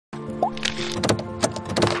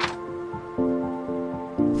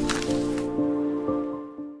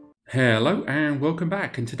Hello and welcome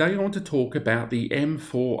back, and today I want to talk about the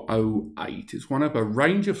M408. It's one of a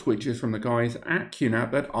range of switches from the guys at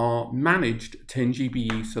QNAP that are managed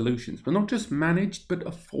 10GBE solutions, but not just managed but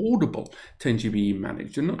affordable 10GBE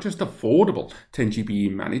managed, and not just affordable 10GBE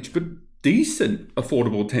managed but decent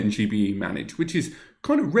affordable 10GBE managed, which is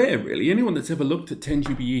kind of rare really. Anyone that's ever looked at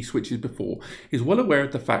 10GBE switches before is well aware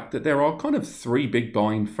of the fact that there are kind of three big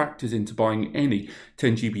buying factors into buying any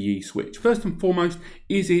 10GBE switch. First and foremost,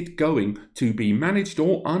 is it going to be managed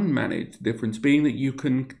or unmanaged? The difference being that you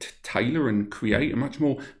can tailor and create a much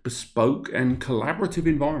more bespoke and collaborative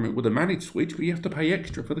environment with a managed switch, but you have to pay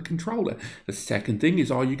extra for the controller. The second thing is,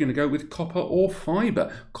 are you going to go with copper or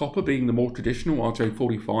fibre? Copper being the more traditional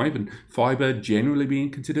RJ45 and fibre generally being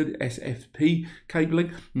considered SFP cabling.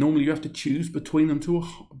 Normally you have to choose between them to a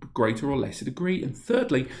greater or lesser degree. And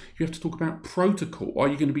thirdly, you have to talk about protocol. Are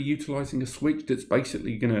you going to be utilizing a switch that's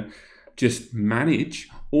basically going to just manage,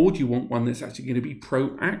 or do you want one that's actually going to be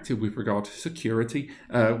proactive with regard to security,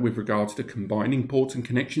 with regards to combining ports and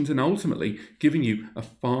connections, and ultimately giving you a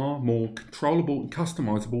far more controllable and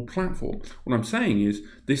customizable platform? What I'm saying is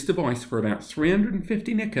this device for about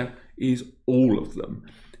 350 Nika is all of them.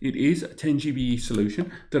 It is a 10GBE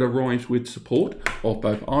solution that arrives with support of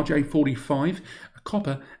both RJ45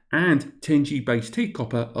 copper and 10G base T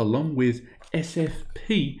copper, along with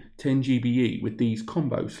SFP 10GBE with these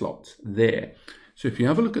combo slots there. So if you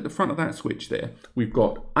have a look at the front of that switch there, we've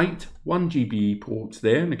got 8 1GBE ports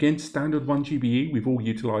there, and again standard 1GBE, we've all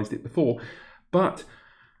utilized it before, but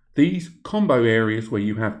these combo areas where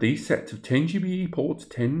you have these sets of 10GBE ports,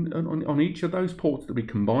 10 on each of those ports that we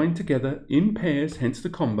combine together in pairs, hence the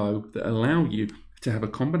combo, that allow you to have a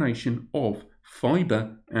combination of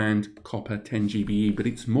fibre and copper 10GBE. But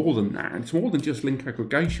it's more than that. It's more than just link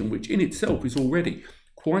aggregation, which in itself is already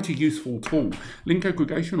quite a useful tool. Link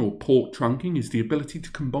aggregation or port trunking is the ability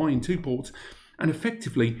to combine two ports and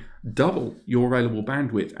effectively double your available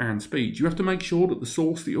bandwidth and speed. You have to make sure that the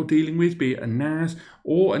source that you're dealing with, be it a NAS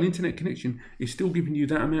or an internet connection, is still giving you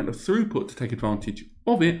that amount of throughput to take advantage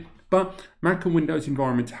of it. But Mac and Windows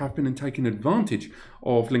environments have been taking advantage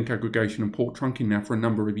of link aggregation and port trunking now for a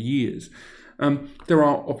number of years. There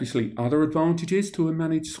are obviously other advantages to a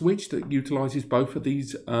managed switch that utilizes both of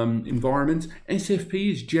these environments.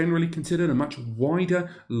 SFP is generally considered a much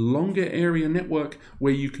wider, longer area network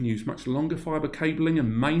where you can use much longer fiber cabling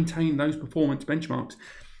and maintain those performance benchmarks.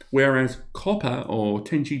 Whereas copper, or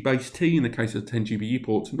 10G base T in the case of 10GBE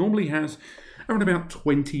ports, normally has around about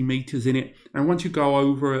 20 meters in it, and once you go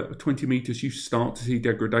over 20 meters you start to see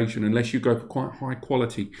degradation unless you go for quite high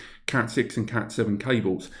quality Cat6 and Cat7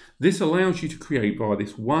 cables. This allows you to create, via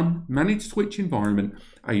this one managed switch environment,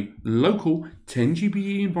 a local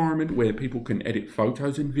 10GBE environment where people can edit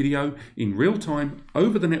photos and video in real time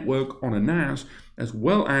over the network on a NAS, as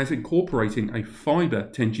well as incorporating a fiber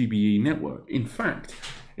 10GBE network. In fact,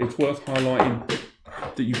 it's worth highlighting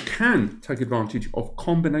that you can take advantage of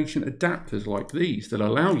combination adapters like these that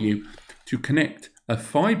allow you to connect a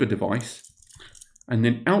fiber device and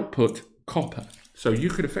then output copper. So you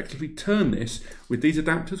could effectively turn this with these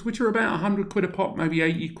adapters, which are about 100 quid a pop, maybe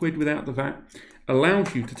 80 quid without the VAT,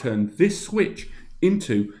 allows you to turn this switch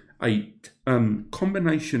into a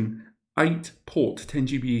combination 8-port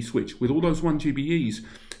 10GBE switch with all those 1GBEs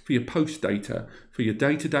for your post data, for your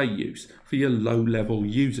day-to-day use, for your low-level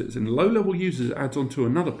users. And low-level users adds on to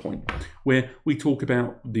another point where we talk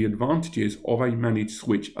about the advantages of a managed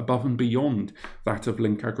switch above and beyond that of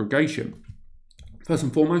link aggregation. First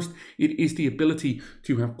and foremost, it is the ability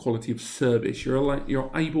to have quality of service.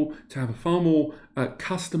 You're able to have a far more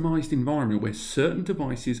customized environment where certain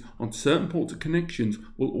devices on certain ports of connections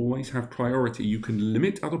will always have priority. You can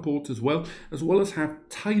limit other ports as well as have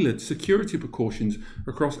tailored security precautions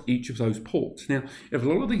across each of those ports. Now, if a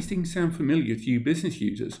lot of these things sound familiar to you business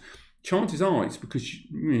users, chances are it's because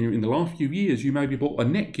in the last few years you maybe bought a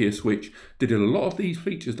Netgear switch that did a lot of these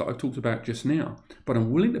features that I've talked about just now. But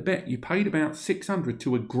I'm willing to bet you paid about 600 to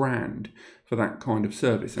 $1,000 for that kind of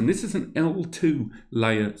service. And this is an L2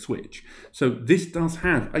 layer switch. So this does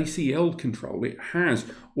have ACL control. It has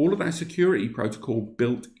all of that security protocol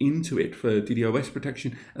built into it for DDoS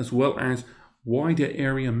protection, as well as wider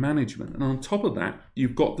area management. And on top of that,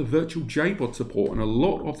 you've got the virtual JBOD support and a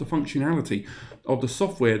lot of the functionality of the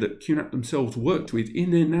software that QNAP themselves worked with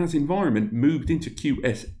in their NAS environment moved into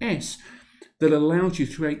QSS. that allows you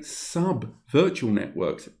to create sub-virtual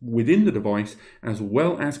networks within the device, as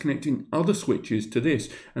well as connecting other switches to this,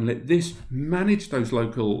 and let this manage those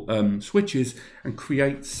local switches and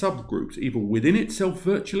create subgroups, either within itself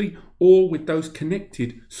virtually or with those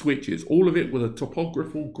connected switches, all of it with a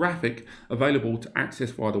topographical graphic available to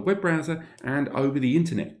access via the web browser and over the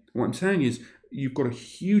internet. What I'm saying is, you've got a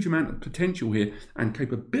huge amount of potential here and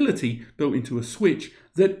capability built into a switch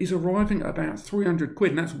that is arriving at about 300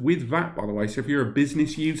 quid, and that's with VAT, by the way. So if you're a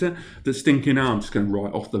business user that's thinking, oh, I'm just going to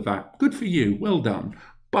write off the VAT, good for you, well done.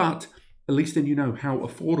 But at least then you know how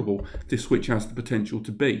affordable this switch has the potential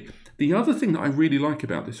to be. The other thing that I really like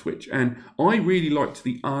about this switch, and I really liked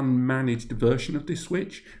the unmanaged version of this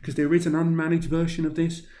switch, because there is an unmanaged version of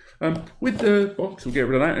this. With the box, we'll get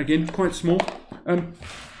rid of that again, quite small.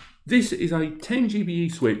 This is a 10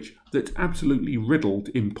 GBE switch that's absolutely riddled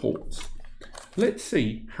in ports. Let's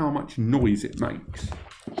see how much noise it makes.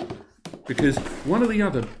 Because one of the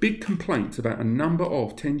other big complaints about a number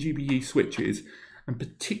of 10 GBE switches, and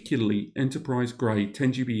particularly enterprise grade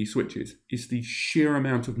 10 GBE switches, is the sheer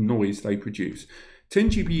amount of noise they produce.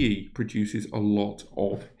 10 GBE produces a lot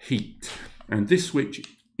of heat, and this switch,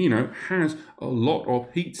 you know, has a lot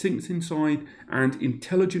of heat sinks inside and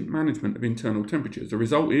intelligent management of internal temperatures. The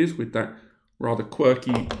result is, with that rather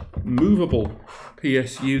quirky movable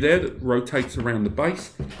PSU there that rotates around the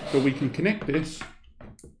base, that we can connect this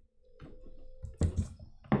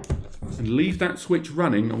and leave that switch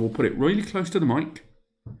running, and we'll put it really close to the mic.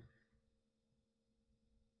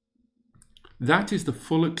 That is the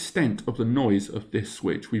full extent of the noise of this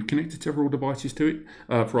switch. We've connected several devices to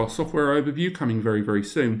it for our software overview coming very, very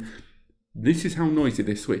soon. This is how noisy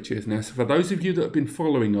this switch is. Now, so for those of you that have been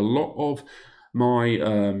following a lot of my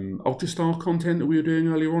Ultrastar content that we were doing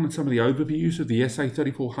earlier on, and some of the overviews of the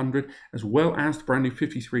SA3400, as well as the brand new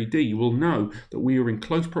 53D, you will know that we were in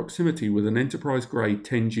close proximity with an enterprise grade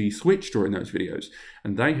 10G switch during those videos,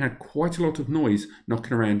 and they had quite a lot of noise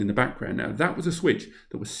knocking around in the background. Now, that was a switch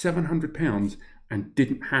that was £700 and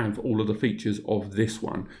didn't have all of the features of this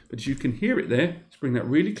one, but as you can hear it there, let's bring that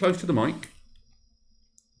really close to the mic.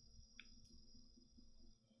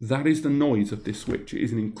 That is the noise of this switch. It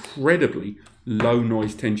is an incredibly low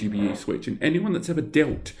noise 10 GBE switch, and anyone that's ever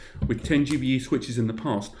dealt with 10 GBE switches in the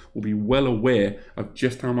past will be well aware of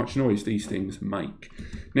just how much noise these things make.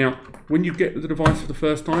 Now, when you get the device for the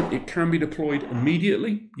first time, it can be deployed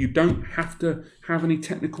immediately. You don't have to have any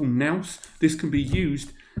technical nous. This can be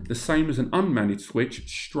used the same as an unmanaged switch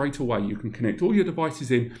straight away. You can connect all your devices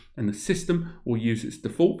in, and the system will use its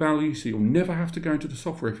default value, so you'll never have to go into the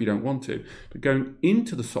software if you don't want to. But going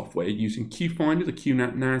into the software using QFinder, the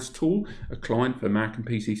QNAP NAS tool, a client for Mac and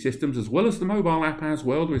PC systems, as well as the mobile app as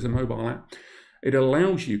well, there is a mobile app, it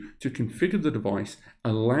allows you to configure the device,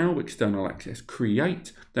 allow external access,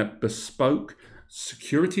 create that bespoke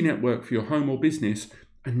security network for your home or business,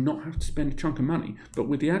 and not have to spend a chunk of money, but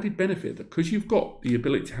with the added benefit that because you've got the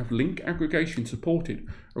ability to have link aggregation supported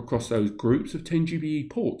across those groups of 10 GBE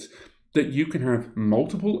ports, that you can have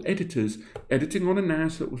multiple editors editing on a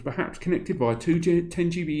NAS that was perhaps connected via 10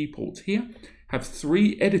 GBE ports here, have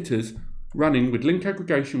 3 editors running with link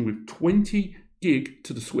aggregation with 20 gig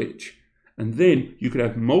to the switch, and then you could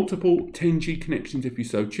have multiple 10G connections if you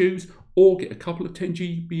so choose, or get a couple of 10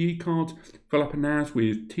 GBE cards, fill up a NAS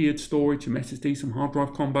with tiered storage, some SSD, some hard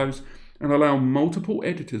drive combos, and allow multiple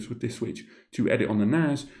editors with this switch to edit on the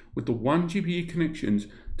NAS, with the 1 GBE connections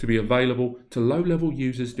to be available to low-level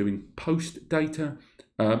users doing post data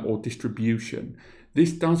or distribution.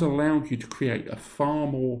 This does allow you to create a far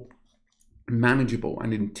more manageable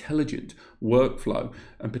and intelligent workflow,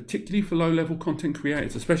 and particularly for low-level content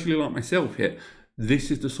creators, especially like myself here,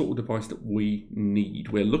 this is the sort of device that we need.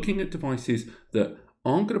 We're looking at devices that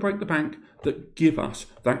aren't going to break the bank, that give us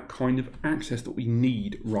that kind of access that we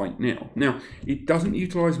need right now. Now, it doesn't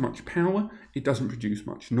utilize much power, it doesn't produce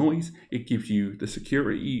much noise, it gives you the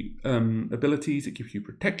security abilities, it gives you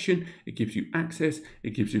protection, it gives you access,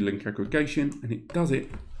 it gives you link aggregation, and it does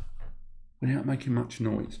it without making much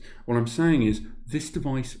noise. What I'm saying is, this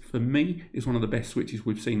device, for me, is one of the best switches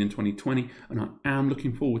we've seen in 2020, and I am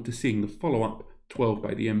looking forward to seeing the follow-up 12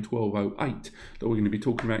 by the M408 that we're going to be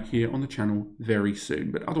talking about here on the channel very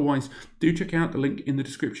soon. But otherwise, do check out the link in the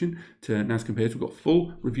description to NAS Compares. We've got a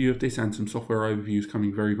full review of this and some software overviews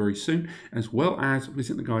coming very, very soon, as well as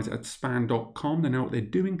visit the guys at span.com. They know what they're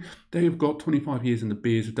doing. They have got 25 years in the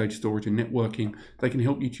beers of data storage and networking. They can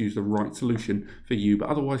help you choose the right solution for you. But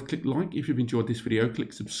otherwise, click like if you've enjoyed this video,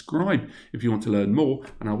 click subscribe if you want to learn more,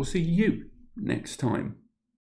 and I will see you next time.